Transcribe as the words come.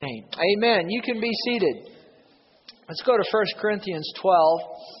name. Amen. You can be seated. Let's go to 1 Corinthians 12.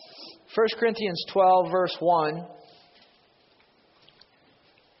 1 Corinthians 12, verse 1.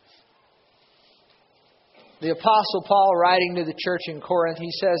 The Apostle Paul, writing to the church in Corinth,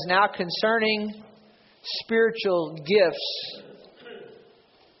 he says, "Now concerning spiritual gifts,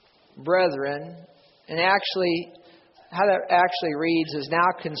 brethren," and actually, how that actually reads is "now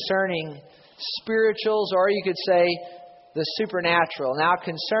concerning spirituals," or you could say the supernatural. "Now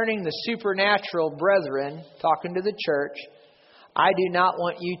concerning the supernatural, brethren," talking to the church, "I do not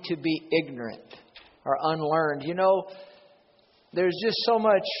want you to be ignorant or unlearned." You know, there's just so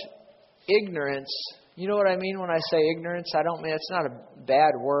much ignorance. You know what I mean when I say ignorance? I don't mean, it's not a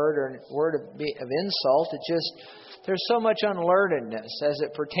bad word or a word of insult. It's just there's so much unlearnedness as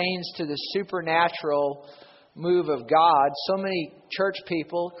it pertains to the supernatural move of God. So many church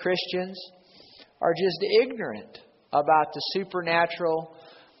people, Christians, are just ignorant about the supernatural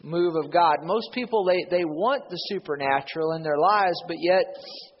move of God. Most people, they want the supernatural in their lives, but yet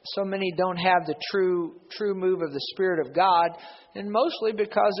so many don't have the true move of the Spirit of God, and mostly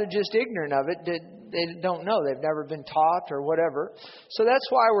because they're just ignorant of it. They don't know. They've never been taught or whatever. So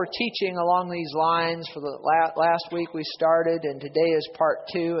that's why we're teaching along these lines. For the last week we started, and today is part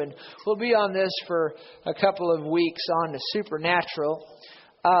 2, and we'll be on this for a couple of weeks on the supernatural.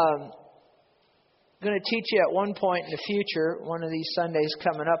 I'm going to teach you at one point in the future, one of these Sundays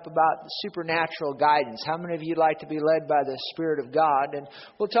coming up, about the supernatural guidance. How many of you like to be led by the Spirit of God? And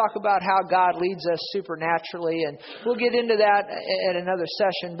we'll talk about how God leads us supernaturally, and we'll get into that at another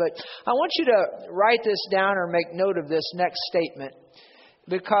session. But I want you to write this down or make note of this next statement,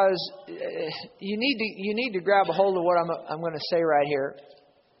 because you need to grab a hold of what I'm going to say right here.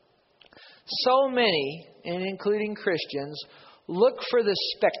 So many, and including Christians, look for the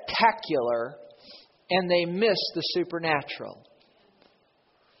spectacular and they miss the supernatural.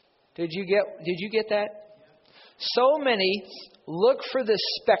 Did you get that? So many look for the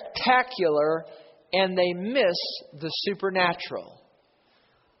spectacular and they miss the supernatural.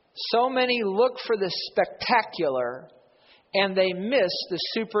 So many look for the spectacular and they miss the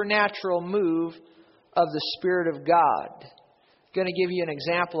supernatural move of the Spirit of God. I'm going to give you an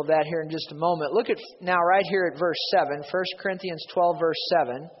example of that here in just a moment. Look at now right here at verse 7, 1 Corinthians 12, verse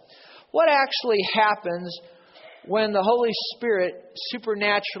 7. What actually happens when the Holy Spirit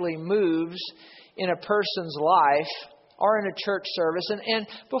supernaturally moves in a person's life or in a church service? And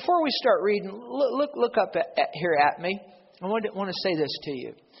before we start reading, look up here at me. I want to say this to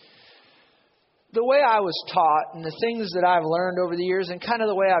you. The way I was taught and the things that I've learned over the years, and kind of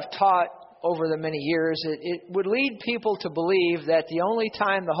the way I've taught over the many years, it would lead people to believe that the only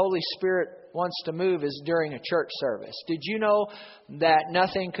time the Holy Spirit wants to move is during a church service. Did you know that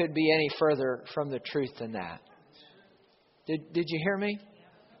nothing could be any further from the truth than that? Did you hear me?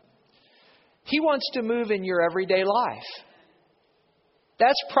 He wants to move in your everyday life.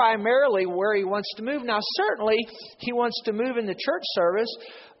 That's primarily where He wants to move. Now, certainly, He wants to move in the church service,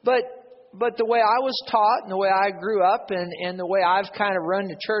 but the way I was taught and the way I grew up and the way I've kind of run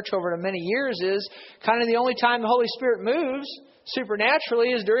the church over the many years is kind of the only time the Holy Spirit moves supernaturally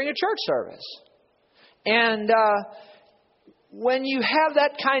is during a church service. And when you have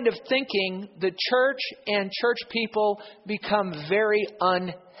that kind of thinking, the church and church people become very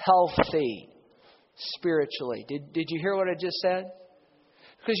unhealthy spiritually. Did you hear what I just said?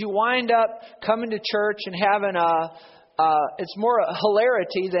 Because you wind up coming to church and having it's more a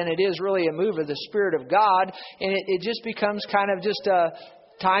hilarity than it is really a move of the Spirit of God. And it just becomes kind of just a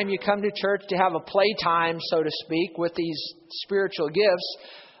time you come to church to have a playtime, so to speak, with these spiritual gifts.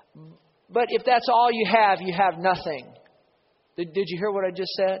 But if that's all you have nothing. Did you hear what I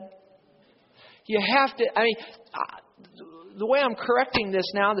just said? You have to, the way I'm correcting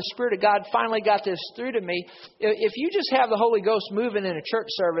this now, the Spirit of God finally got this through to me. If you just have the Holy Ghost moving in a church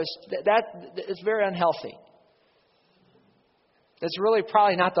service, that it's very unhealthy. It's really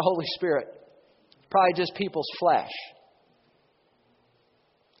probably not the Holy Spirit. It's probably just people's flesh.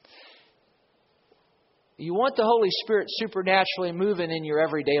 You want the Holy Spirit supernaturally moving in your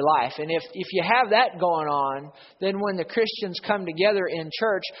everyday life. And if you have that going on, then when the Christians come together in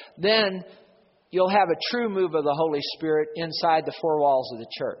church, then you'll have a true move of the Holy Spirit inside the four walls of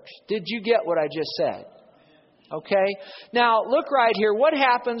the church. Did you get what I just said? Okay. Now, look right here. What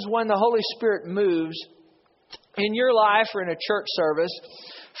happens when the Holy Spirit moves in your life or in a church service?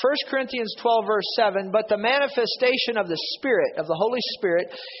 1 Corinthians 12, verse 7, but the manifestation of the Spirit, of the Holy Spirit,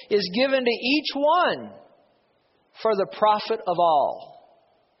 is given to each one for the profit of all.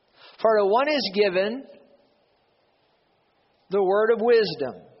 For to one is given the word of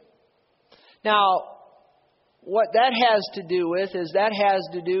wisdom. Now, what that has to do with is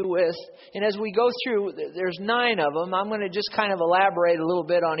and as we go through, there's 9 of them. I'm going to just kind of elaborate a little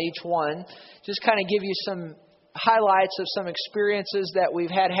bit on each one. Just kind of give you some highlights of some experiences that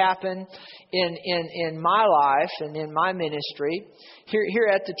we've had happen in my life and in my ministry here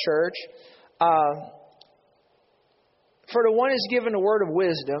at the church. For the one is given a word of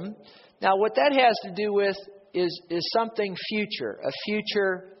wisdom. Now, what that has to do with is something future, a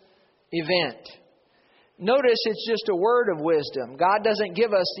future event. Notice it's just a word of wisdom. God doesn't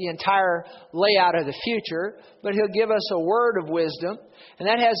give us the entire layout of the future, but He'll give us a word of wisdom, and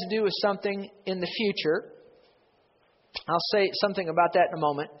that has to do with something in the future. I'll say something about that in a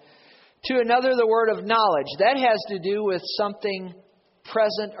moment. To another, the word of knowledge. That has to do with something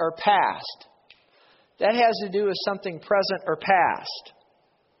present or past. That has to do with something present or past.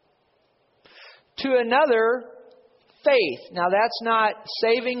 To another, faith. Now, that's not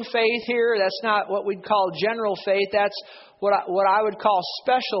saving faith here. That's not what we'd call general faith. That's what I would call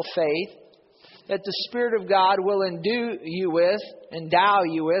special faith, that the Spirit of God will endow you with,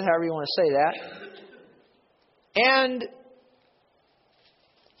 however you want to say that. And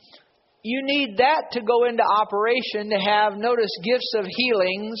you need that to go into operation to have, notice, gifts of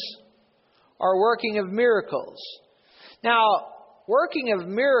healings or working of miracles. Now, working of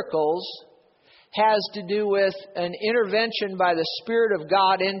miracles has to do with an intervention by the Spirit of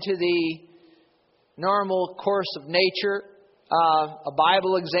God into the normal course of nature. A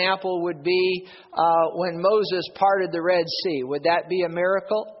Bible example would be when Moses parted the Red Sea. Would that be a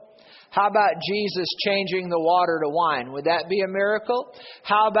miracle? How about Jesus changing the water to wine? Would that be a miracle?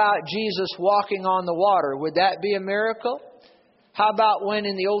 How about Jesus walking on the water? Would that be a miracle? How about when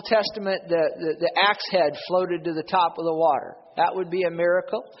in the Old Testament the axe head floated to the top of the water? That would be a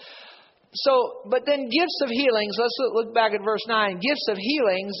miracle. So, but then gifts of healings, let's look back at verse 9. Gifts of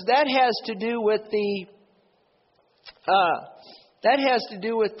healings, that has to do with the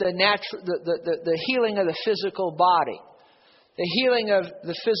healing of the physical body. The healing of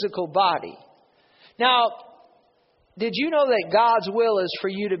the physical body. Now, did you know that God's will is for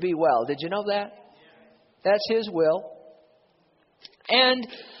you to be well? Did you know that? That's His will. And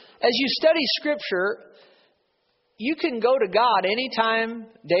as you study Scripture, you can go to God anytime,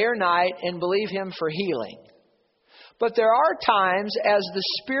 day or night, and believe Him for healing. But there are times, as the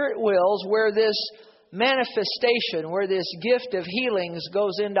Spirit wills, where this manifestation, where this gift of healings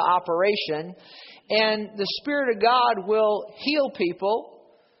goes into operation, and the Spirit of God will heal people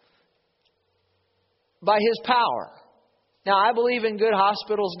by His power. Now, I believe in good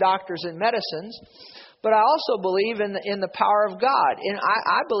hospitals, doctors, and medicines, but I also believe in the power of God. And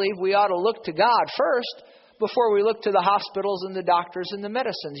I believe we ought to look to God first before we look to the hospitals and the doctors and the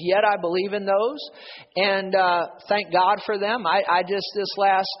medicines. Yet I believe in those, and thank God for them. I just, this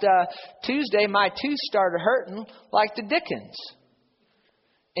last Tuesday, my tooth started hurting like the dickens.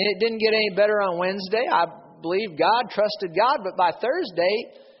 And it didn't get any better on Wednesday. I believed God, trusted God, but by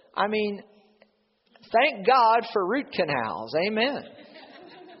Thursday, thank God for root canals. Amen.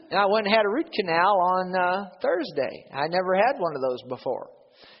 And I went and had a root canal on Thursday. I never had one of those before.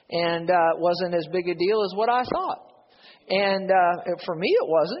 And it wasn't as big a deal as what I thought. And for me, it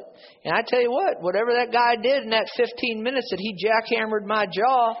wasn't. And I tell you what, whatever that guy did in that 15 minutes that he jackhammered my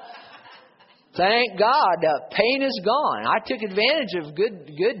jaw, thank God, pain is gone. I took advantage of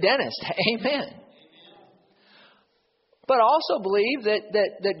good dentist. Amen. But I also believe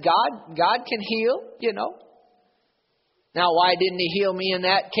that God can heal, you know. Now, why didn't He heal me in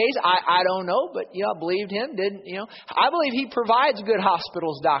that case? I don't know, but I believed Him. I believe He provides good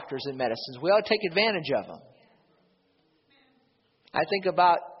hospitals, doctors, and medicines. We ought to take advantage of them. I think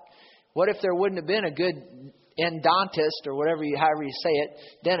about what if there wouldn't have been a good endodontist or however you say it,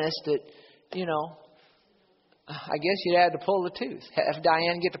 dentist that, I guess you'd have to pull the tooth. Have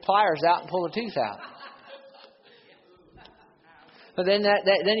Diane get the pliers out and pull the tooth out. But then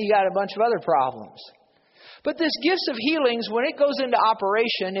then you got a bunch of other problems. But this gifts of healings, when it goes into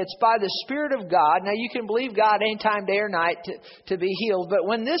operation, it's by the Spirit of God. Now, you can believe God anytime, day or night, to be healed. But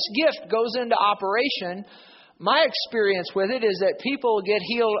when this gift goes into operation, my experience with it is that people get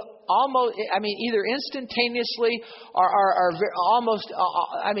healed either instantaneously or almost,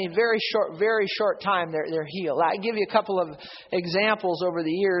 very short time they're healed. I give you a couple of examples over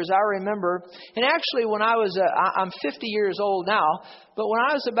the years. I remember, and actually when I'm 50 years old now, but when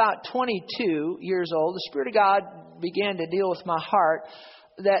I was about 22 years old, the Spirit of God began to deal with my heart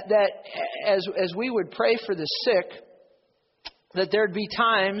that as we would pray for the sick, that there'd be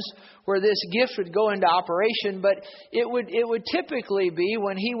times where this gift would go into operation, but it would typically be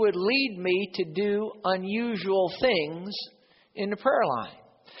when He would lead me to do unusual things in the prayer line.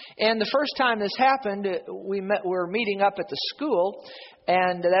 And the first time this happened, we were meeting up at the school,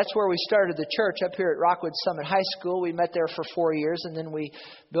 and that's where we started the church, up here at Rockwood Summit High School. We met there for 4 years, and then we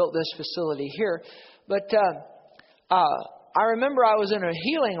built this facility here. But I remember I was in a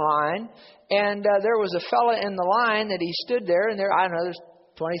healing line, and there was a fella in the line that he stood there, and I don't know, there's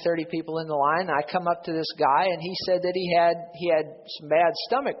 20, 30 people in the line. And I come up to this guy, and he said that he had some bad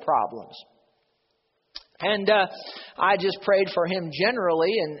stomach problems. And I just prayed for him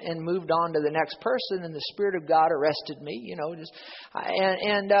generally and moved on to the next person. And the Spirit of God arrested me,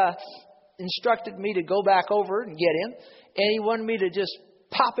 and instructed me to go back over and get him. And he wanted me to just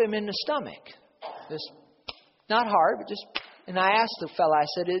pop him in the stomach. Just not hard, but just. And I asked the fella, I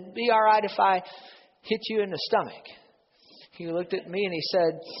said, it'd be all right if I hit you in the stomach. He looked at me and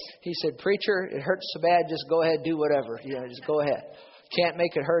he said, preacher, it hurts so bad, just go ahead, do whatever. Just go ahead. Can't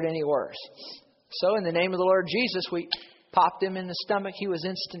make it hurt any worse. So in the name of the Lord Jesus, we popped him in the stomach. He was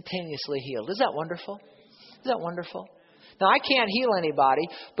instantaneously healed. Is that wonderful? Is that wonderful? Now, I can't heal anybody,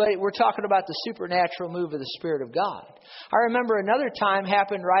 but we're talking about the supernatural move of the Spirit of God. I remember another time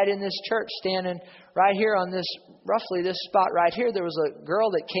happened right in this church, standing right here on this, roughly this spot right here. There was a girl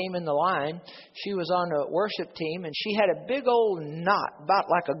that came in the line. She was on a worship team, and she had a big old knot, about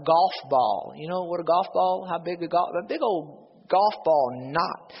like a golf ball. You know what a golf ball, how big a big old golf ball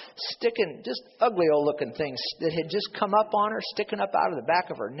knot, sticking, just ugly old looking things that had just come up on her, sticking up out of the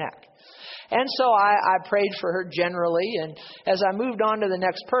back of her neck. And so I prayed for her generally, and as I moved on to the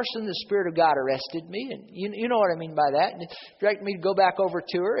next person, the Spirit of God arrested me, and you know what I mean by that, and directed me to go back over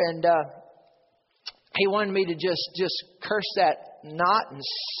to her, and he wanted me to just curse that knot and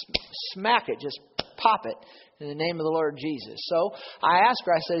smack it, just pop it in the name of the Lord Jesus. So I asked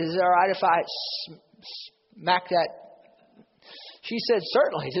her, I said, is it all right if I smack that? She said,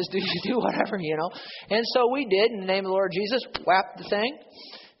 certainly, just do whatever, And so we did, in the name of the Lord Jesus, whapped the thing.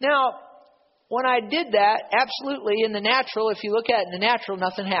 Now, when I did that, absolutely in the natural, if you look at it in the natural,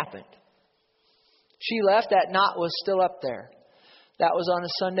 nothing happened. She left, that knot was still up there. That was on a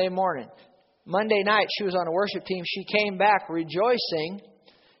Sunday morning. Monday night, she was on a worship team. She came back rejoicing.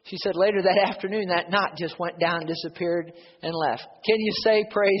 She said later that afternoon, that knot just went down, disappeared, and left. Can you say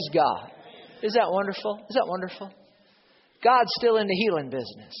praise God? Is that wonderful? Is that wonderful? God's still in the healing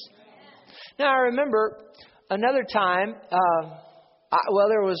business. Now, I remember another time,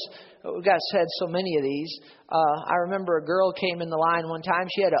 we got said so many of these. I remember a girl came in the line one time.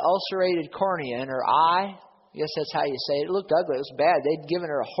 She had an ulcerated cornea in her eye. I guess that's how you say it. It looked ugly. It was bad. They'd given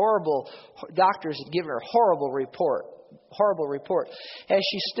her doctors had given her a horrible report. As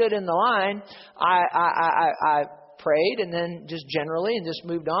she stood in the line, I prayed, and then just generally, and just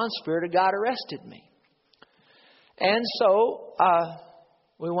moved on. Spirit of God arrested me. And so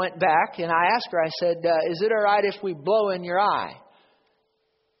we went back, and I asked her, I said, is it all right if we blow in your eye?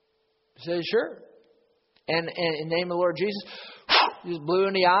 She said, sure. And in the name of the Lord Jesus, just blew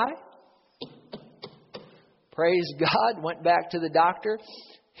in the eye. Praise God. Went back to the doctor.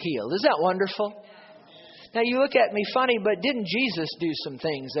 Healed. Is that wonderful? Now you look at me funny, but didn't Jesus do some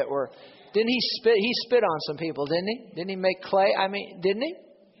things that were... Didn't he spit? He spit on some people, didn't he? Didn't he make clay? Didn't he?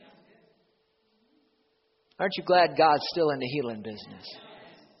 Aren't you glad God's still in the healing business?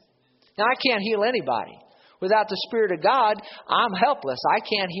 Now, I can't heal anybody. Without the Spirit of God, I'm helpless. I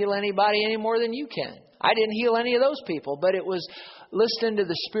can't heal anybody any more than you can. I didn't heal any of those people, but it was listening to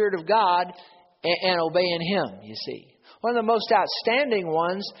the Spirit of God and obeying Him, you see. One of the most outstanding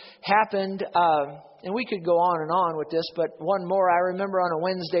ones happened, and we could go on and on with this, but one more I remember on a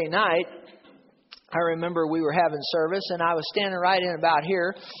Wednesday night. I remember we were having service, and I was standing right in about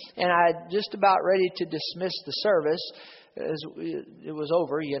here, and I just about ready to dismiss the service. It was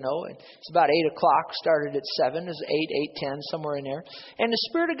over, It's about 8 o'clock, started at 7. It was 8:10, somewhere in there. And the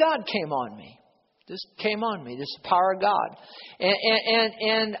Spirit of God came on me. Just came on me, this power of God.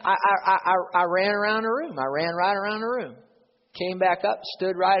 And I ran around the room. I ran right around the room. Came back up,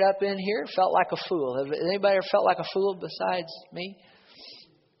 stood right up in here, felt like a fool. Have anybody ever felt like a fool besides me?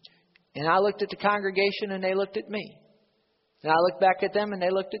 And I looked at the congregation, and they looked at me. And I looked back at them, and they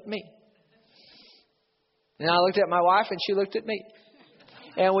looked at me. And I looked at my wife, and she looked at me.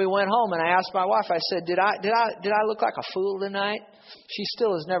 And we went home, and I asked my wife, I said, did I look like a fool tonight? She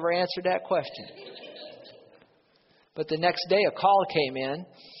still has never answered that question. But the next day, a call came in,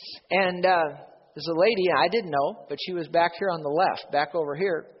 and there's a lady, I didn't know, but she was back here on the left, back over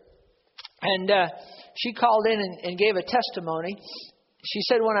here. And she called in and gave a testimony. She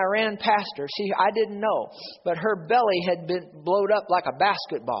said when I ran past her, I didn't know, but her belly had been blowed up like a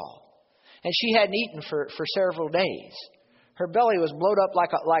basketball. And she hadn't eaten for several days. Her belly was blowed up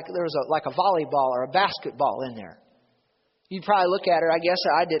like there was a volleyball or a basketball in there. You'd probably look at her. I guess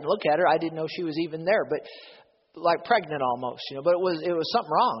I didn't look at her. I didn't know she was even there, but like pregnant almost, But it was something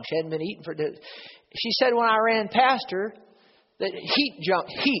wrong. She hadn't been eating for. She said when I ran past her, that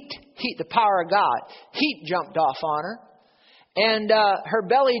heat, the power of God, heat jumped off on her, and her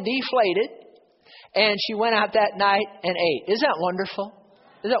belly deflated, and she went out that night and ate. Isn't that wonderful?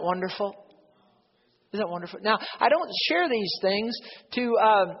 Is that wonderful? Is that wonderful? Now, I don't share these things to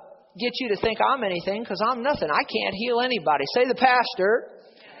get you to think I'm anything, because I'm nothing. I can't heal anybody. Say the pastor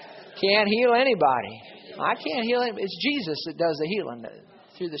can't heal anybody. I can't heal anybody. It's Jesus that does the healing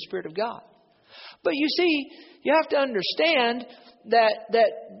through the Spirit of God. But you see, you have to understand that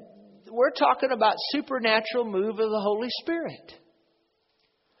we're talking about supernatural move of the Holy Spirit.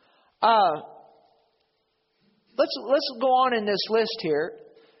 Let's go on in this list here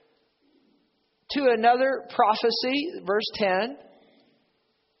to another prophecy, verse 10.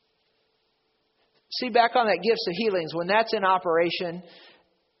 See, back on that gifts of healings, when that's in operation,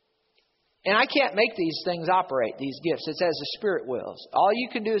 and I can't make these things operate, these gifts. It's as the Spirit wills. All you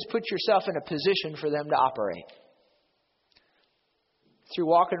can do is put yourself in a position for them to operate. Through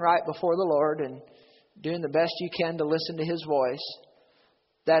walking right before the Lord and doing the best you can to listen to His voice.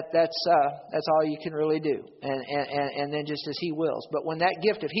 That's all you can really do. And then just as He wills. But when that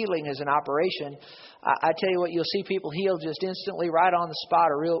gift of healing is in operation, I tell you what, you'll see people healed just instantly, right on the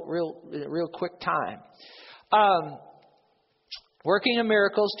spot, a real quick time. Working of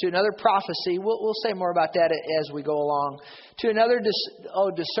miracles, to another prophecy. We'll say more about that as we go along. To another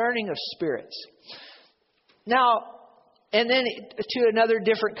discerning of spirits. Now, and then to another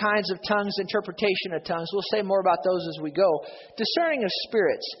different kinds of tongues, interpretation of tongues. We'll say more about those as we go. Discerning of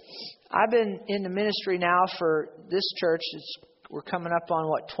spirits. I've been in the ministry now for this church. We're coming up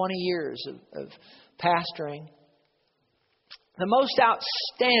on, 20 years of pastoring. The most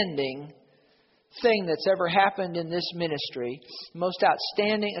outstanding thing that's ever happened in this ministry, most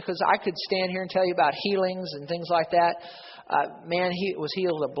outstanding, because I could stand here and tell you about healings and things like that. He was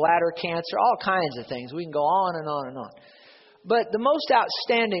healed of bladder cancer, all kinds of things. We can go on and on and on. But the most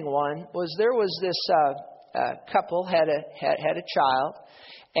outstanding one was there was this couple had a child,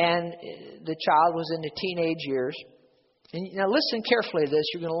 and the child was in the teenage years. And now listen carefully to this;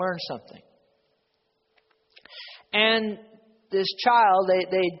 you're going to learn something. And this child,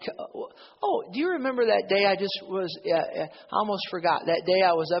 do you remember that day I almost forgot. That day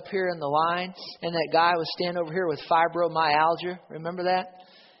I was up here in the line, and that guy was standing over here with fibromyalgia. Remember that?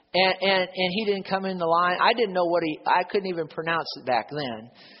 And he didn't come in the line. I didn't know I couldn't even pronounce it back then.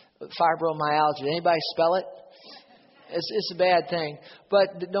 Fibromyalgia. Anybody spell it? It's a bad thing, but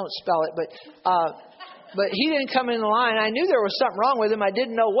don't spell it. But he didn't come in the line. I knew there was something wrong with him. I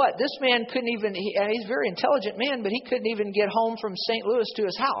didn't know what. This man couldn't even, he's a very intelligent man, but he couldn't even get home from St. Louis to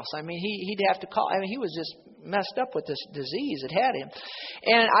his house. I mean, he'd have to call. I mean, he was just messed up with this disease that had him.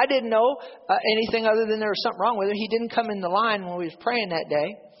 And I didn't know anything other than there was something wrong with him. He didn't come in the line when we was praying that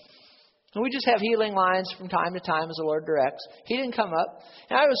day. And we just have healing lines from time to time as the Lord directs. He didn't come up.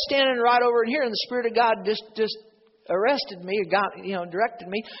 And I was standing right over in here, and the Spirit of God just arrested me, directed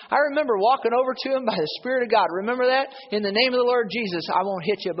me. I remember walking over to him by the Spirit of God. Remember that? In the name of the Lord Jesus, I won't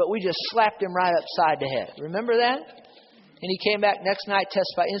hit you. But we just slapped him right upside the head. Remember that? And he came back next night,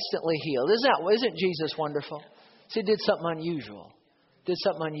 testified, instantly healed. Isn't Jesus wonderful? So he did something unusual.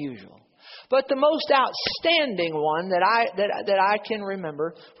 But the most outstanding one that I can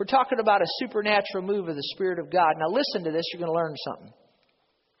remember, we're talking about a supernatural move of the Spirit of God. Now listen to this, you're going to learn something.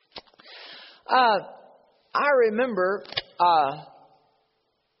 I remember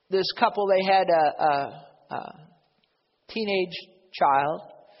this couple, they had a teenage child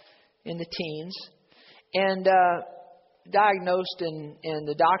in the teens, and diagnosed, and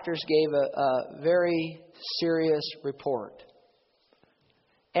the doctors gave a very serious report.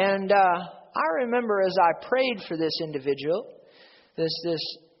 And I remember as I prayed for this individual, this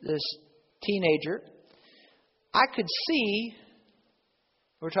teenager, I could see,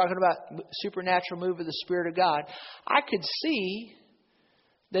 we're talking about supernatural move of the Spirit of God, I could see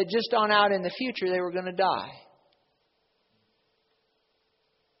that just on out in the future they were going to die.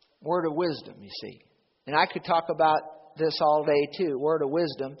 Word of wisdom, you see. And I could talk about this all day too, word of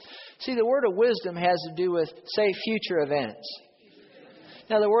wisdom. See, the word of wisdom has to do with, say, future events.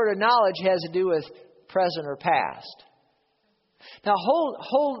 Now, the word of knowledge has to do with present or past. Now,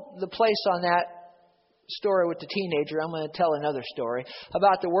 hold the place on that story with the teenager. I'm going to tell another story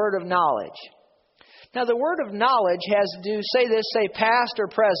about the word of knowledge. Now, the word of knowledge has to do, say past or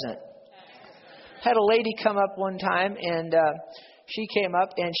present. Had a lady come up one time, and she came up,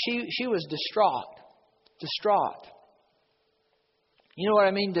 and she was distraught. You know what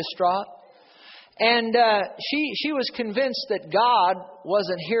I mean, distraught? And she was convinced that God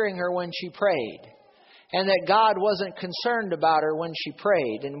wasn't hearing her when she prayed, and that God wasn't concerned about her when she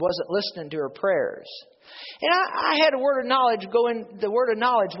prayed and wasn't listening to her prayers. And I had a word of knowledge the word of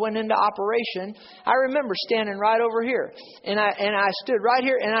knowledge went into operation. I remember standing right over here. And I stood right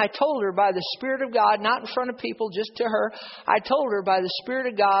here and I told her by the Spirit of God, not in front of people, just to her. I told her by the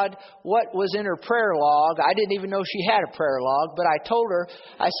Spirit of God what was in her prayer log. I didn't even know she had a prayer log, but I told her,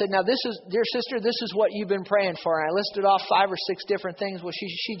 I said, now this is, dear sister, this is what you've been praying for. And I listed off 5 or 6 different things. Well,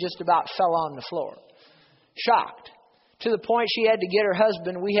 she just about fell on the floor. Shocked. To the point she had to get her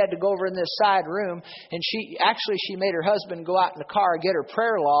husband. We had to go over in this side room. And she made her husband go out in the car, get her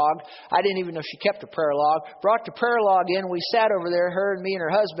prayer log. I didn't even know she kept a prayer log. Brought the prayer log in. We sat over there, her and me and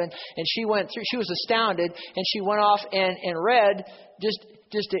her husband. And she went through. She was astounded. And she went off and read just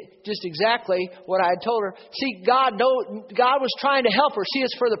exactly what I had told her. See, God was trying to help her. See,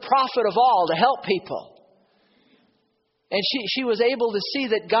 it's for the profit of all to help people. And she was able to see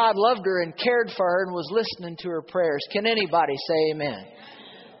that God loved her and cared for her and was listening to her prayers. Can anybody say amen?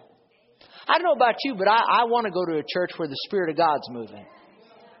 I don't know about you, but I want to go to a church where the Spirit of God's moving.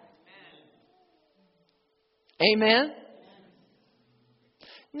 Amen?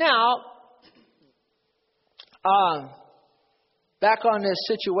 Now, back on this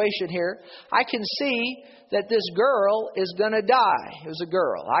situation here, I can see that this girl is going to die. It was a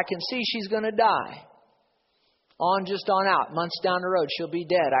girl. I can see she's going to die. On out. Months down the road, she'll be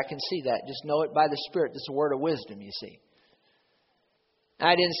dead. I can see that. Just know it by the Spirit. It's a word of wisdom, you see.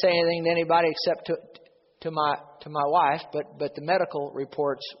 I didn't say anything to anybody except to my wife, but the medical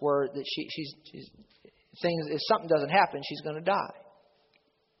reports were that she's things. If something doesn't happen, she's going to die.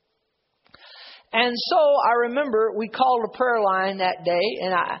 And so I remember we called a prayer line that day,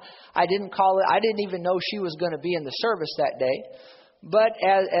 and I didn't call it. I didn't even know she was going to be in the service that day. But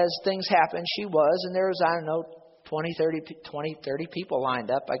as things happened, she was, and there was, I don't know, 20, 30 people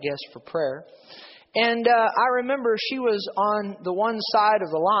lined up, I guess, for prayer. And I remember she was on the one side of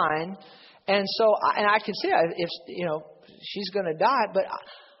the line. And so, I could see if, she's going to die, but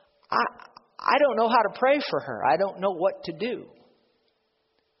I don't know how to pray for her. I don't know what to do.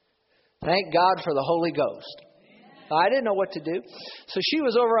 Thank God for the Holy Ghost. I didn't know what to do. So she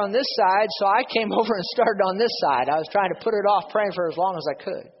was over on this side, so I came over and started on this side. I was trying to put it off, praying for her as long as I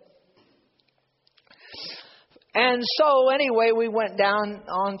could. And so anyway, we went down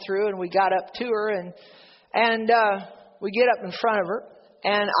on through and we got up to her and we get up in front of her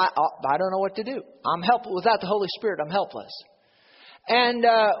and I don't know what to do. I'm helpless. Without the Holy Spirit, I'm helpless. And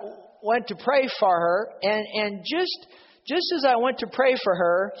went to pray for her and just as I went to pray for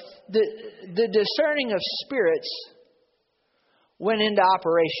her, the discerning of spirits went into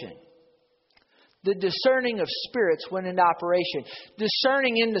operation. The discerning of spirits went into operation.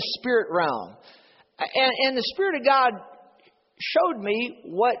 Discerning in the spirit realm. And the Spirit of God showed me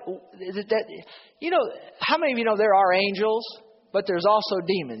how many of you know there are angels, but there's also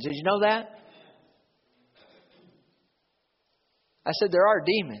demons? Did you know that? I said there are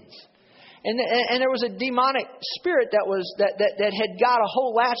demons. And there was a demonic spirit that had got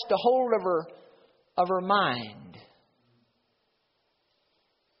latched a hold of her mind.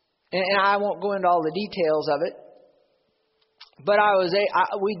 And I won't go into all the details of it. But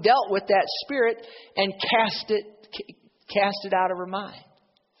we dealt with that spirit and cast it out of her mind.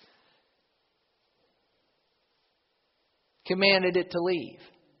 Commanded it to leave.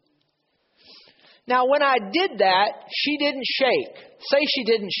 Now, when I did that, she didn't shake. Say she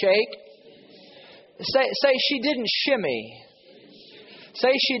didn't shake. Say she didn't shimmy. Say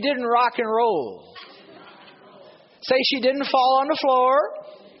she didn't rock and roll. Say she didn't fall on the floor.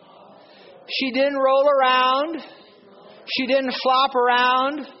 She didn't roll around. She didn't flop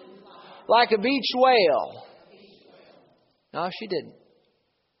around like a beach whale. No, she didn't.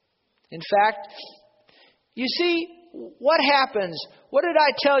 In fact, you see, what happens? What did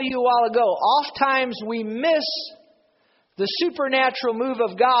I tell you a while ago? Oftentimes we miss the supernatural move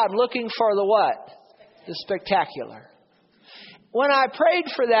of God looking for the what? The spectacular. When I prayed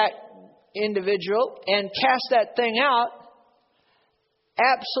for that individual and cast that thing out,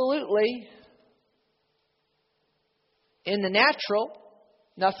 absolutely, in the natural,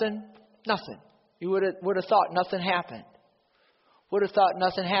 nothing. You would have thought nothing happened. Would have thought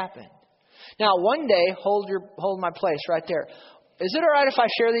nothing happened. Now, one day, hold my place right there. Is it all right if I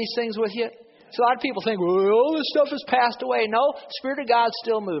share these things with you? So a lot of people think, well, all this stuff has passed away. No, Spirit of God's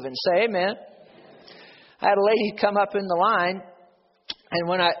still moving. Say amen. I had a lady come up in the line And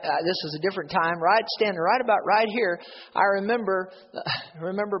when this is a different time, standing right about right here, I remember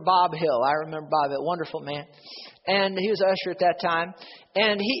Bob Hill. I remember Bob Hill, wonderful man. And he was an usher at that time.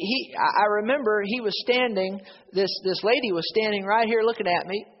 And I remember he was standing, this lady was standing right here looking at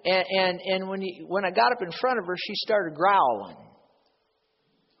me. And when I got up in front of her, she started growling.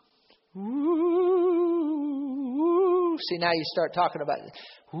 Woo. See, now you start talking about it.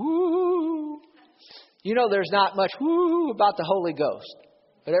 Woo. You know, there's not much woo about the Holy Ghost.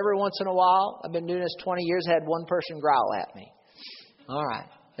 But every once in a while, I've been doing this 20 years, I had one person growl at me. All right,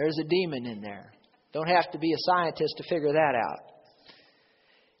 there's a demon in there. Don't have to be a scientist to figure that out.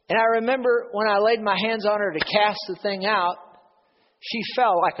 And I remember when I laid my hands on her to cast the thing out, she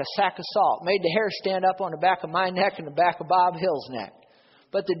fell like a sack of salt. Made the hair stand up on the back of my neck and the back of Bob Hill's neck.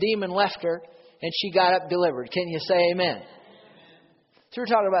 But the demon left her and she got up delivered. Can you say amen? So we're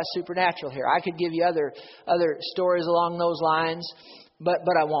talking about supernatural here. I could give you other stories along those lines, but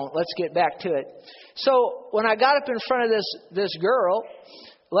I won't. Let's get back to it. So when I got up in front of this girl,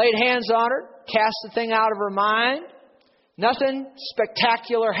 laid hands on her, cast the thing out of her mind, nothing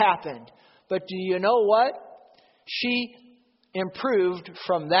spectacular happened. But do you know what? She improved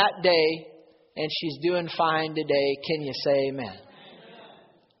from that day, and she's doing fine today. Can you say amen?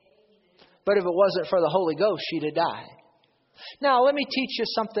 But if it wasn't for the Holy Ghost, she'd have died. Now, let me teach you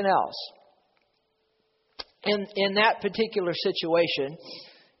something else. In that particular situation,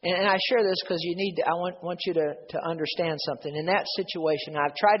 and I share this because I want you to understand something. In that situation,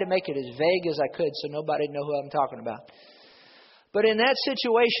 I've tried to make it as vague as I could so nobody would know who I'm talking about. But in that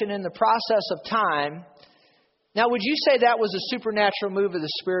situation, in the process of time, now would you say that was a supernatural move of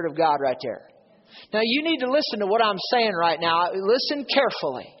the Spirit of God right there? Now you need to listen to what I'm saying right now. Listen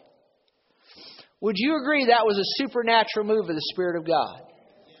carefully. Would you agree that was a supernatural move of the Spirit of God?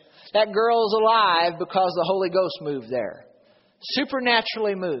 That girl is alive because the Holy Ghost moved there.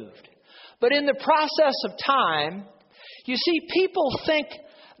 Supernaturally moved. But in the process of time, you see, people think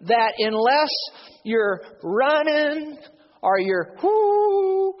that unless you're running or you're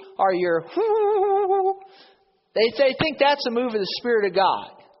whoo or you're whoo, they think that's a move of the Spirit of God.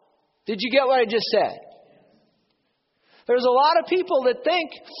 Did you get what I just said? There's a lot of people that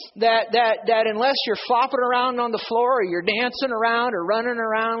think that unless you're flopping around on the floor or you're dancing around or running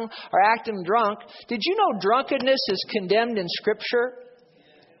around or acting drunk. Did you know drunkenness is condemned in Scripture?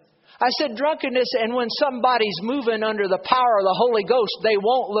 I said drunkenness, and when somebody's moving under the power of the Holy Ghost, they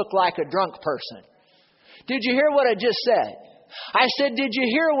won't look like a drunk person. Did you hear what I just said? I said, did you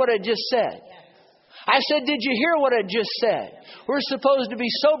hear what I just said? I said, did you hear what I just said? We're supposed to be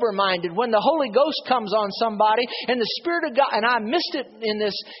sober-minded. When the Holy Ghost comes on somebody and the Spirit of God, and I missed it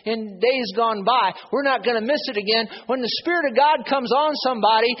in days gone by. We're not going to miss it again. When the Spirit of God comes on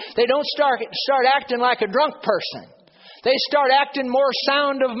somebody, they don't start acting like a drunk person. They start acting more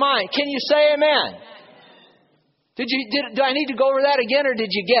sound of mind. Can you say amen? Do I need to go over that again, or did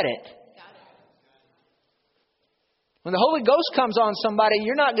you get it? When the Holy Ghost comes on somebody,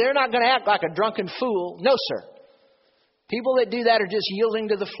 they're not going to act like a drunken fool. No, sir. People that do that are just yielding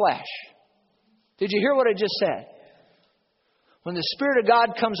to the flesh. Did you hear what I just said? When the Spirit of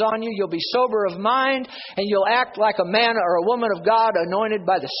God comes on you, you'll be sober of mind, and you'll act like a man or a woman of God anointed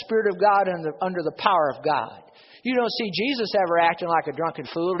by the Spirit of God and under the power of God. You don't see Jesus ever acting like a drunken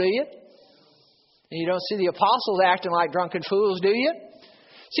fool, do you? And you don't see the apostles acting like drunken fools, do you?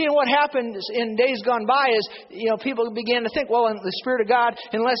 See, and what happened in days gone by is, people began to think, well, in the Spirit of God,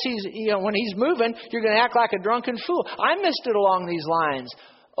 unless He's, when He's moving, you're going to act like a drunken fool. I missed it along these lines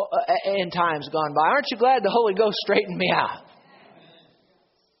in times gone by. Aren't you glad the Holy Ghost straightened me out?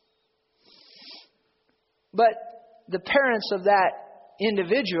 But the parents of that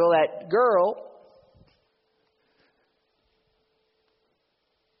individual, that girl,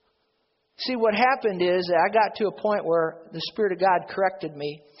 see, what happened is I got to a point where the Spirit of God corrected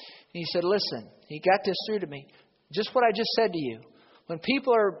me. And He said, listen, He got this through to me. Just what I just said to you. When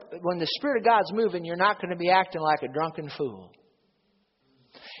the Spirit of God's moving, you're not going to be acting like a drunken fool.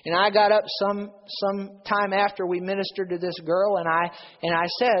 And I got up some time after we ministered to this girl, and I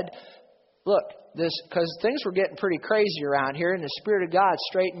said, look, because things were getting pretty crazy around here, and the Spirit of God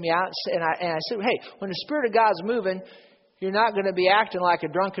straightened me out. And I said, hey, when the Spirit of God's moving, you're not going to be acting like a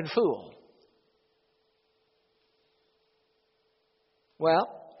drunken fool.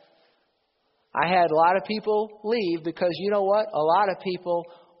 Well, I had a lot of people leave because you know what? A lot of people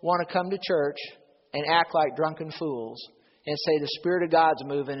want to come to church and act like drunken fools and say the Spirit of God's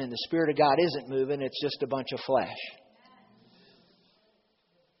moving and the Spirit of God isn't moving. It's just a bunch of flesh.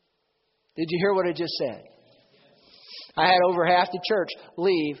 Did you hear what I just said? I had over half the church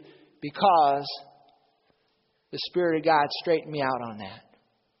leave because the Spirit of God straightened me out on that.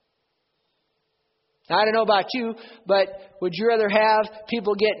 Now, I don't know about you, but would you rather have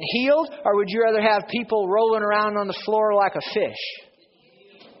people getting healed, or would you rather have people rolling around on the floor like a fish?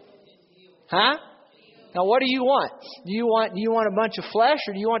 Huh? Now, what do you want? Do you want a bunch of flesh,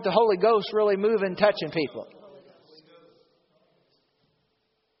 or do you want the Holy Ghost really moving, touching people?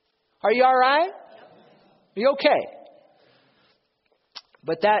 Are you all right? Are you okay?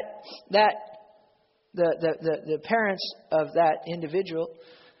 But the parents of that individual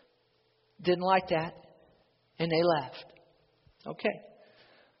didn't like that, and they left. Okay.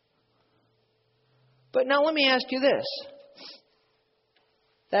 But now let me ask you this.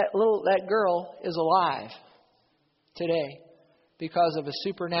 That girl is alive today because of a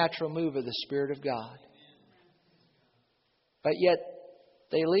supernatural move of the Spirit of God. But yet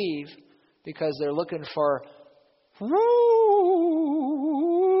they leave because they're looking for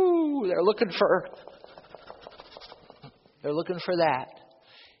they're looking for that.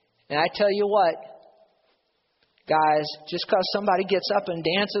 And I tell you what, guys, just because somebody gets up and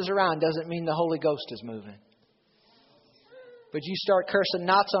dances around doesn't mean the Holy Ghost is moving. But you start cursing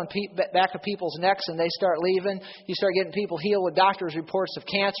knots on back of people's necks and they start leaving. You start getting people healed with doctors' reports of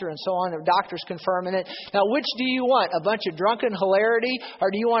cancer and so on. Their doctors confirming it. Now, which do you want? A bunch of drunken hilarity,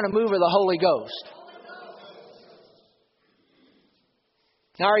 or do you want a move of the Holy Ghost?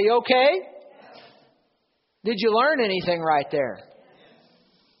 Now, are you okay? Did you learn anything right there?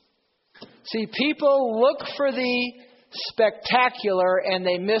 See, people look for the spectacular and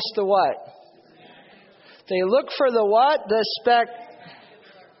they miss the what? They look for the what? The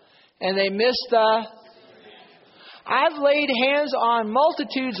and they miss the... I've laid hands on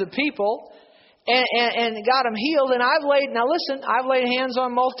multitudes of people and got them healed. And I've laid hands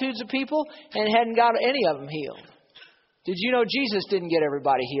on multitudes of people and hadn't got any of them healed. Did you know Jesus didn't get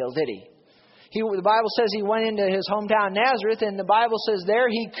everybody healed, did he? The Bible says he went into his hometown Nazareth, and the Bible says there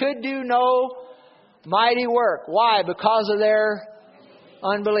he could do no mighty work. Why? Because of their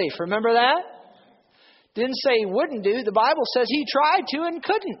unbelief. Remember that? Didn't say he wouldn't do. The Bible says he tried to and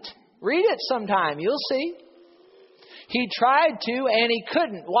couldn't. Read it sometime. You'll see. He tried to and he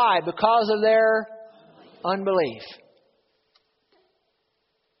couldn't. Why? Because of their unbelief.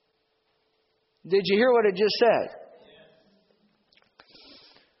 Did you hear what it just said?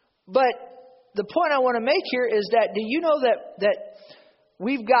 But the point I want to make here is that, do you know that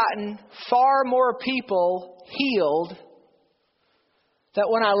we've gotten far more people healed, that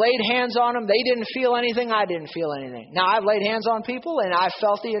when I laid hands on them, they didn't feel anything, I didn't feel anything. Now, I've laid hands on people and I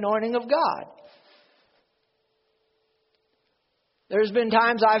felt the anointing of God. There's been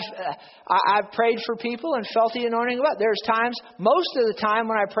times I've prayed for people and felt the anointing of God. There's times, most of the time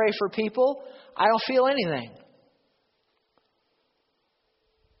when I pray for people, I don't feel anything.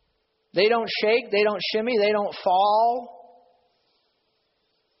 They don't shake, they don't shimmy, they don't fall.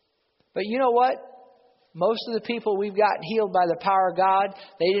 But you know what? Most of the people we've gotten healed by the power of God,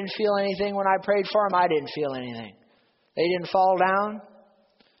 they didn't feel anything when I prayed for them. I didn't feel anything. They didn't fall down.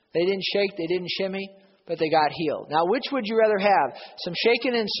 They didn't shake, they didn't shimmy, but they got healed. Now, which would you rather have? Some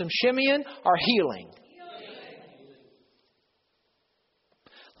shaking and some shimmying, or healing?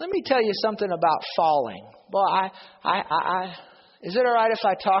 Let me tell you something about falling. Well, is it all right if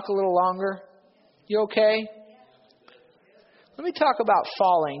I talk a little longer? You okay? Let me talk about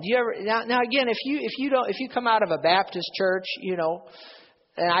falling. Do you ever now again, if you come out of a Baptist church,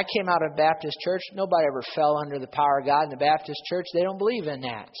 and I came out of a Baptist church, nobody ever fell under the power of God in the Baptist church. They don't believe in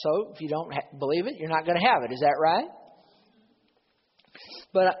that. So if you don't believe it, you're not going to have it. Is that right?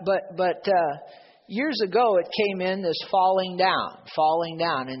 But years ago, it came in this falling down,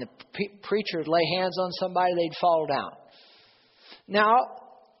 and the preacher would lay hands on somebody, they'd fall down. Now,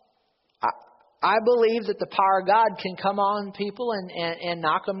 I believe that the power of God can come on people and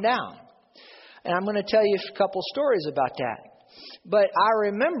knock them down. And I'm going to tell you a couple stories about that. But I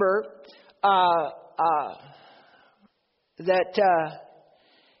remember that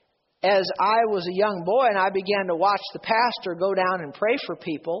as I was a young boy and I began to watch the pastor go down and pray for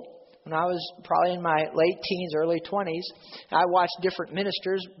people, when I was probably in my late teens, early 20s, I watched different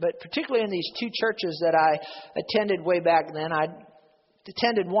ministers, but particularly in these two churches that I attended way back then. I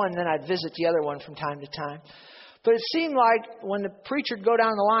attended one, then I'd visit the other one from time to time. But it seemed like when the preacher would go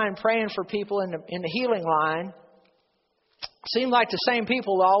down the line praying for people in the healing line, it seemed like the same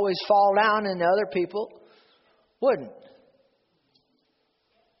people would always fall down and the other people wouldn't.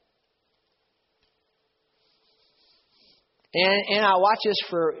 And I watched this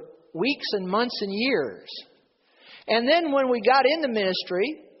for weeks and months and years. And then when we got in the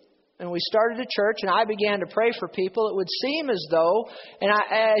ministry, and we started a church, and I began to pray for people, it would seem as though,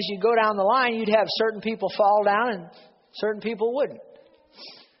 as you go down the line, you'd have certain people fall down and certain people wouldn't.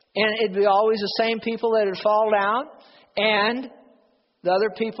 And it'd be always the same people that would fall down, and the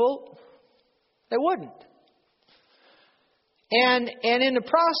other people, they wouldn't. And in the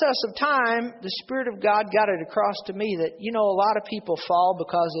process of time, the Spirit of God got it across to me that, a lot of people fall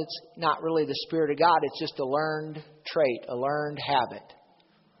because it's not really the Spirit of God. It's just a learned trait, a learned habit.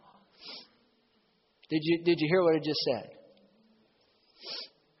 Did you hear what I just said?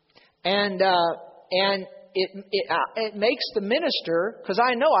 And it makes the minister, because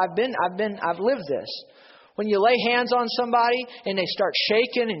I know I've lived this. When you lay hands on somebody and they start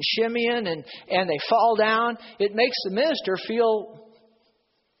shaking and shimmying and they fall down, it makes the minister feel,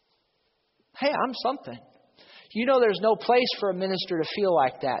 hey, I'm something. There's no place for a minister to feel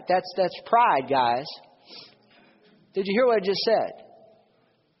like that. That's pride, guys. Did you hear what I just said?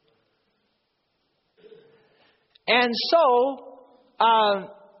 And so, I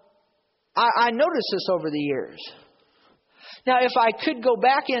noticed this over the years. Now, if I could go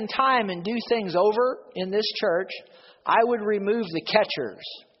back in time and do things over in this church, I would remove the catchers.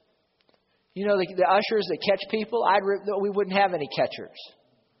 The ushers that catch people, we wouldn't have any catchers.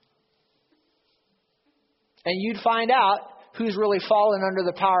 And you'd find out who's really fallen under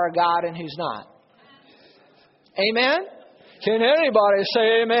the power of God and who's not. Amen? Can anybody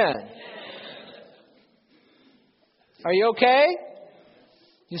say amen? Are you okay?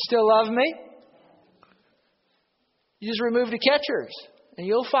 You still love me? You just remove the catchers, and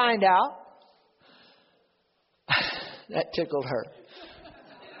you'll find out. That tickled her.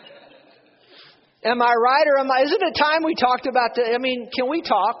 Am I right or am I? Isn't it time we talked about can we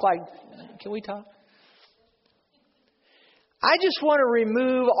talk? Can we talk? I just want to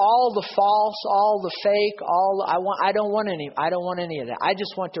remove all the false, all the fake, I don't want any of that. I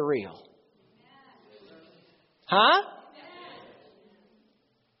just want the real. Huh?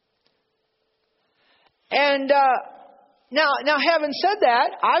 And now, having said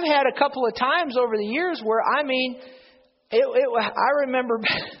that, I've had a couple of times over the years where I remember.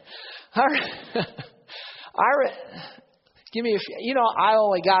 Give me I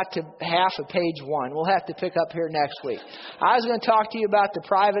only got to half of page 1. We'll have to pick up here next week. I was going to talk to you about the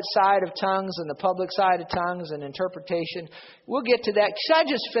private side of tongues and the public side of tongues and interpretation. We'll get to that. Should I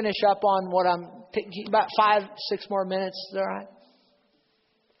just finish up on what I'm about 5-6 more minutes? Is that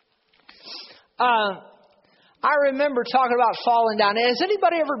all right? I remember talking about falling down. Has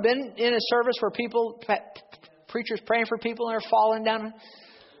anybody ever been in a service where preachers praying for people and they're falling down?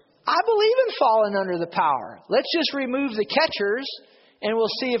 I believe in falling under the power. Let's just remove the catchers and we'll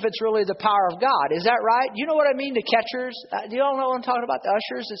see if it's really the power of God. Is that right? You know what I mean, the catchers? Do you all know what I'm talking about? The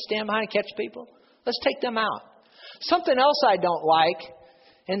ushers that stand behind and catch people? Let's take them out. Something else I don't like,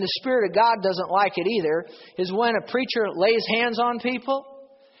 and the Spirit of God doesn't like it either, is when a preacher lays hands on people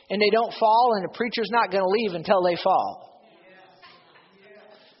and they don't fall, and the preacher's not going to leave until they fall.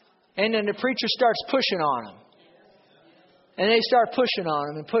 And then the preacher starts pushing on them. And they start pushing on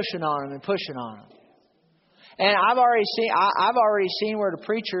them and pushing on them and pushing on them. And I've already seen where the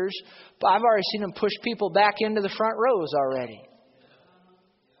preachers, I've already seen them push people back into the front rows already.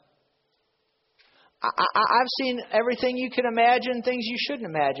 I've seen everything you can imagine, things you shouldn't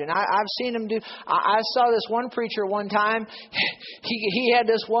imagine. I've seen them do. I saw this one preacher one time. He had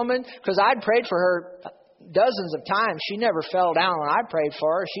this woman, because I'd prayed for her dozens of times. She never fell down when I prayed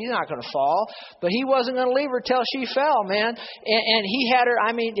for her. She's not going to fall. But he wasn't going to leave her till she fell, man. And he had her,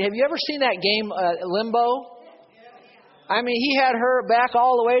 have you ever seen that game, Limbo? He had her back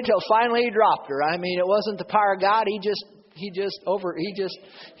all the way till finally he dropped her. It wasn't the power of God. He just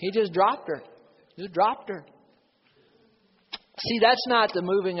dropped her. Just dropped her. See, that's not the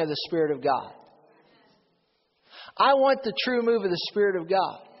moving of the Spirit of God. I want the true move of the Spirit of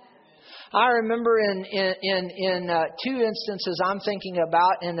God. I remember in 2 instances I'm thinking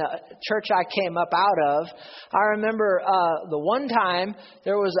about in the church I came up out of. I remember the one time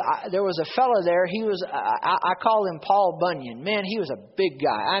there was a fellow there. He was I call him Paul Bunyan. Man, he was a big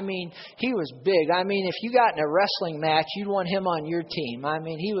guy. He was big. If you got in a wrestling match, you'd want him on your team.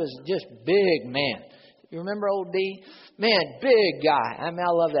 He was just big man. You remember old D? Man, big guy. I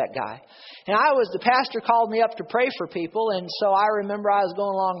love that guy. And the pastor called me up to pray for people, and so I remember I was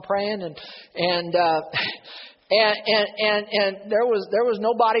going along praying, and there was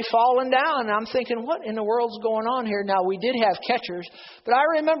nobody falling down. And I'm thinking, what in the world's going on here? Now, we did have catchers, but I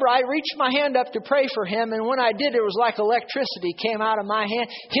remember I reached my hand up to pray for him, and when I did, it was like electricity came out of my hand,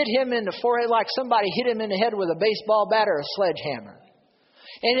 hit him in the forehead like somebody hit him in the head with a baseball bat or a sledgehammer.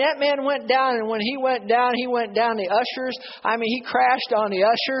 And that man went down, and when he went down the ushers. I mean, he crashed on the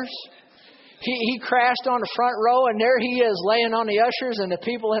ushers. He crashed on the front row, and there he is laying on the ushers and the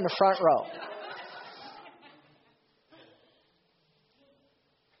people in the front row.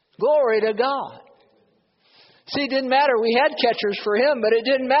 Glory to God. See, it didn't matter. We had catchers for him, but it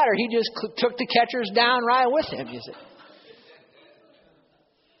didn't matter. He just took the catchers down right with him, you see.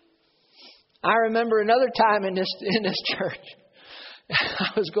 I remember another time in this church.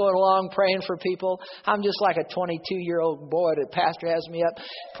 I was going along praying for people. I'm just like a 22-year-old boy. The pastor has me up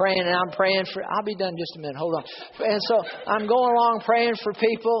praying, and I'm praying for... I'll be done just a minute. Hold on. And so I'm going along praying for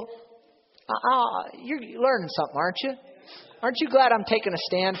people. You're learning something, aren't you? Aren't you glad I'm taking a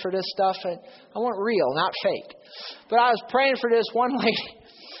stand for this stuff? I want real, not fake. But I was praying for this one lady.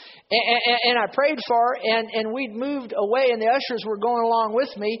 And I prayed for her, and we'd moved away, and the ushers were going along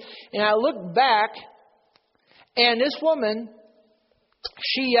with me. And I looked back, and this woman...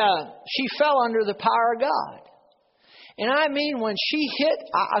 She fell under the power of God. And I mean, when she hit,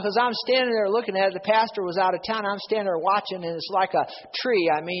 because I'm standing there looking at it, the pastor was out of town. I'm standing there watching, and it's like a tree.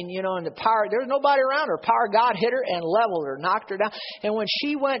 I mean, you know, and the power, there was nobody around her. Power of God hit her and leveled her, knocked her down. And when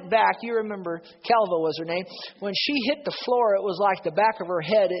she went back, you remember, Kelva was her name. When she hit the floor, it was like the back of her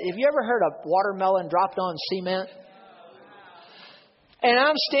head. Have you ever heard a watermelon dropped on cement? And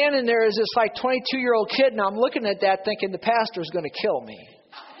I'm standing there as this like 22-year-old kid, and I'm looking at that thinking the pastor's going to kill me.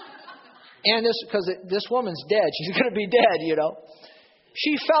 And because this woman's dead. She's going to be dead, you know.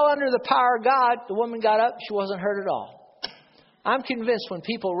 She fell under the power of God. The woman got up. She wasn't hurt at all. I'm convinced when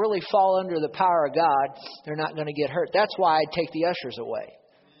people really fall under the power of God, they're not going to get hurt. That's why I take the ushers away,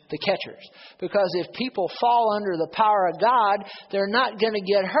 the catchers. Because if people fall under the power of God, they're not going to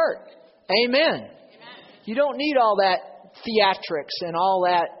get hurt. Amen. You don't need all that theatrics and all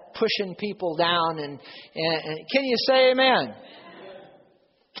that pushing people down. And can you say amen?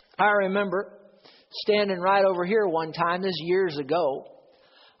 I remember standing right over here one time, this years ago.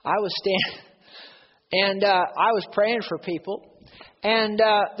 I was standing and I was praying for people, and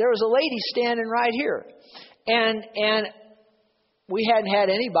there was a lady standing right here, and we hadn't had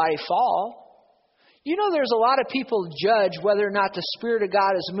anybody fall. You know, there's a lot of people judge whether or not the Spirit of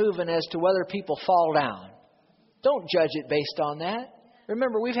God is moving as to whether people fall down. Don't judge it based on that.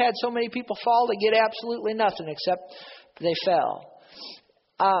 Remember, we've had so many people fall to get absolutely nothing except they fell.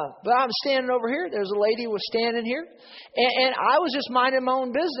 But I'm standing over here. There's a lady who was standing here. And I was just minding my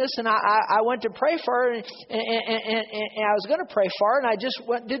own business. And I went to pray for her. And I was going to pray for her. And I just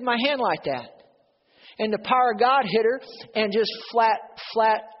did my hand like that. And the power of God hit her and just flat,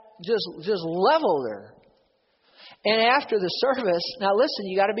 just leveled her. And after the service, now listen,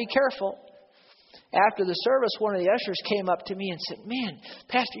 you got to be careful. After the service, one of the ushers came up to me and said, "Man,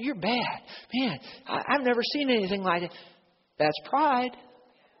 Pastor, you're bad. Man, I've never seen anything like it." That's pride.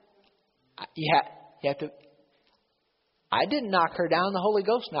 You have to. I didn't knock her down. The Holy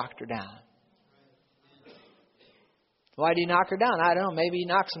Ghost knocked her down. Why did he knock her down? I don't know. Maybe he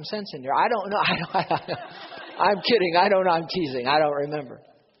knocked some sense in there. I don't know. I'm kidding. I don't know. I'm teasing. I don't remember.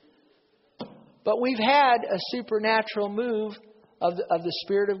 But we've had a supernatural move of the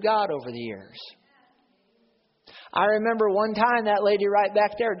Spirit of God over the years. I remember one time that lady right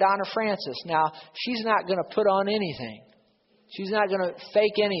back there, Donna Francis. Now, she's not going to put on anything. She's not going to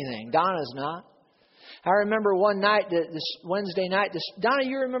fake anything. Donna's not. I remember one night, this Wednesday night, Donna,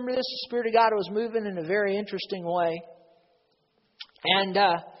 you remember this? The Spirit of God was moving in a very interesting way. And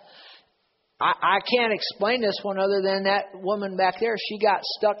I can't explain this one other than that woman back there, she got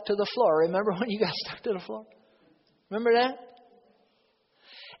stuck to the floor. Remember when you got stuck to the floor? Remember that?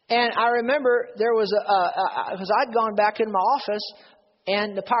 And I remember there was because I'd gone back in my office,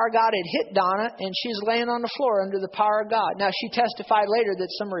 and the power of God had hit Donna, and she's laying on the floor under the power of God. Now, she testified later that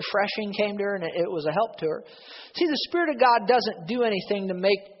some refreshing came to her, and it was a help to her. See, the Spirit of God doesn't do anything to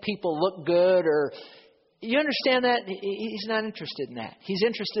make people look good, or you understand that? He's not interested in that. He's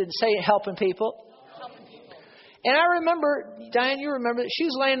interested in helping people. And I remember, Diane, you remember that she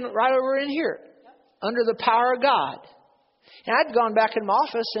was laying right over in here, under the power of God. And I'd gone back in my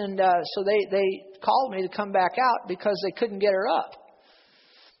office, and so they called me to come back out because they couldn't get her up.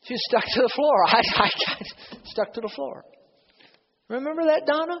 She was stuck to the floor. I got stuck to the floor. Remember that,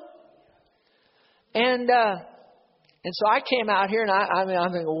 Donna? And so I came out here, and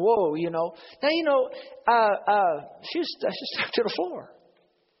I'm thinking, whoa, you know. Now, you know, she was stuck to the floor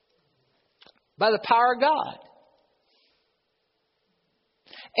by the power of God.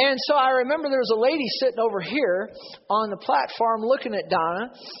 And so I remember there was a lady sitting over here on the platform looking at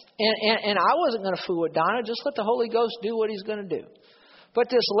Donna. And I wasn't going to fool with Donna. Just let the Holy Ghost do what he's going to do. But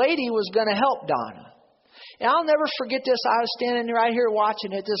this lady was going to help Donna. And I'll never forget this. I was standing right here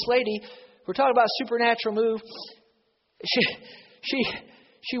watching it. This lady, we're talking about supernatural move.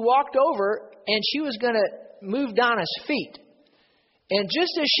 She walked over and she was going to move Donna's feet. And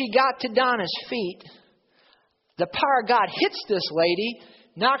just as she got to Donna's feet, the power of God hits this lady,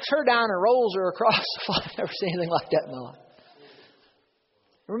 knocks her down and rolls her across the floor. I've never seen anything like that in my life.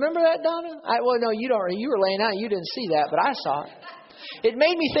 Remember that, Donna? Well, no, you don't. You were laying out. You didn't see that, but I saw it. It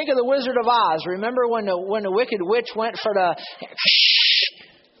made me think of the Wizard of Oz. Remember when the wicked witch went for the...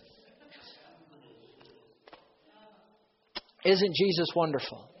 Isn't Jesus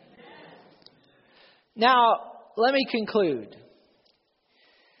wonderful? Now, let me conclude.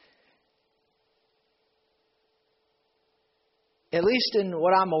 At least in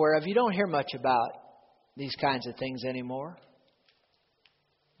what I'm aware of, you don't hear much about these kinds of things anymore.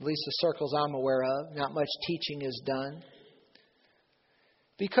 At least the circles I'm aware of. Not much teaching is done.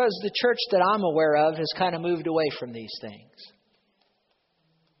 Because the church that I'm aware of has kind of moved away from these things.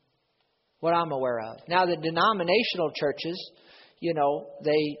 What I'm aware of. Now, the denominational churches,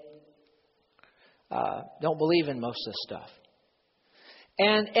 they don't believe in most of this stuff.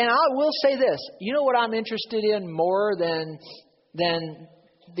 And I will say this. You know what I'm interested in more than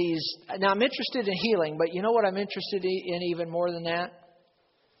these? Now, I'm interested in healing, but you know what I'm interested in even more than that?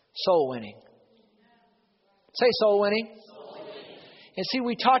 Soul winning. Say soul winning. And see,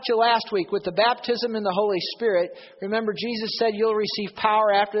 we taught you last week with the baptism in the Holy Spirit. Remember, Jesus said you'll receive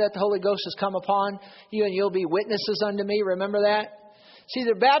power after that the Holy Ghost has come upon you and you'll be witnesses unto me. Remember that? See,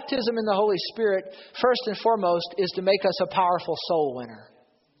 the baptism in the Holy Spirit, first and foremost, is to make us a powerful soul winner.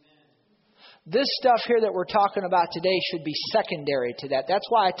 This stuff here that we're talking about today should be secondary to that. That's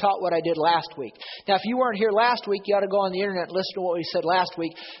why I taught what I did last week. Now, if you weren't here last week, you ought to go on the internet and listen to what we said last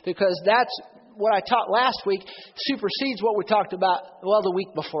week, because that's what I taught last week supersedes what we talked about, the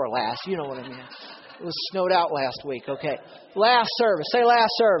week before last. You know what I mean. It was snowed out last week. Okay. Last service. Say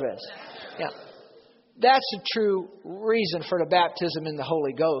last service. Yeah. That's the true reason for the baptism in the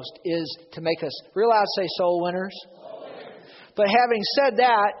Holy Ghost, is to make us realize, say, soul winners. But having said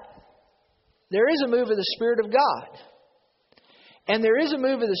that, there is a move of the Spirit of God. And there is a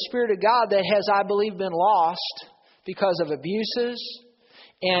move of the Spirit of God that has, I believe, been lost because of abuses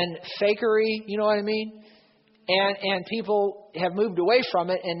and fakery, you know what I mean? And people have moved away from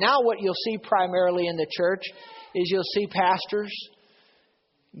it. And now what you'll see primarily in the church is you'll see pastors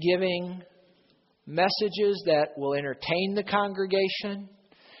giving messages that will entertain the congregation.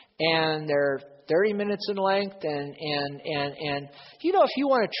 And they're 30 minutes in length. And if you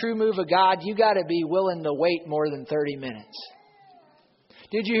want a true move of God, you got to be willing to wait more than 30 minutes.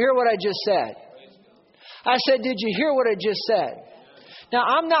 Did you hear what I just said? I said, did you hear what I just said? Now,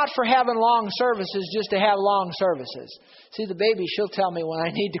 I'm not for having long services just to have long services. See, the baby, she'll tell me when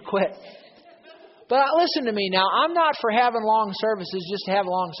I need to quit. But listen to me now. I'm not for having long services just to have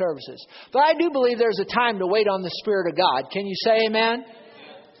long services. But I do believe there's a time to wait on the Spirit of God. Can you say amen?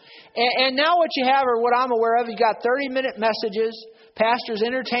 And now what you have, or what I'm aware of, you got 30-minute messages, pastors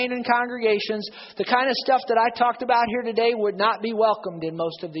entertaining congregations. The kind of stuff that I talked about here today would not be welcomed in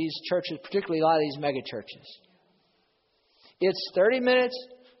most of these churches, particularly a lot of these mega churches. It's 30 minutes,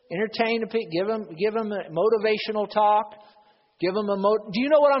 entertain, give them a motivational talk. Do you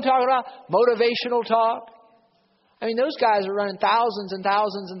know what I'm talking about? Motivational talk. I mean, those guys are running thousands and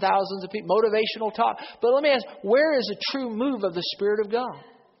thousands and thousands of people. Motivational talk. But let me ask, where is a true move of the Spirit of God?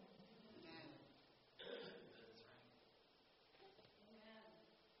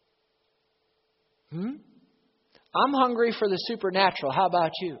 I'm hungry for the supernatural. How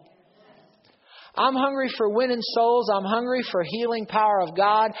about you? I'm hungry for winning souls. I'm hungry for healing power of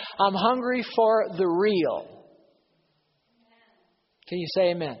God. I'm hungry for the real. Can you say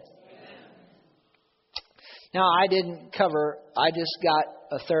amen? Now, I didn't cover, I just got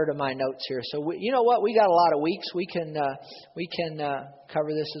a third of my notes here. So, you know what? We got a lot of weeks. We can cover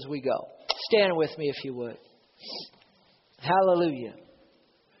this as we go. Stand with me if you would. Hallelujah.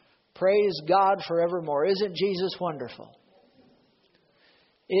 Praise God forevermore. Isn't Jesus wonderful?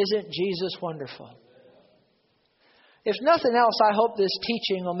 Isn't Jesus wonderful? If nothing else, I hope this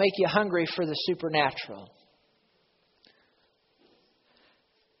teaching will make you hungry for the supernatural.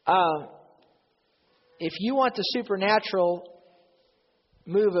 If you want the supernatural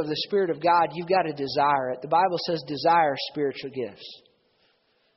move of the Spirit of God, you've got to desire it. The Bible says desire spiritual gifts.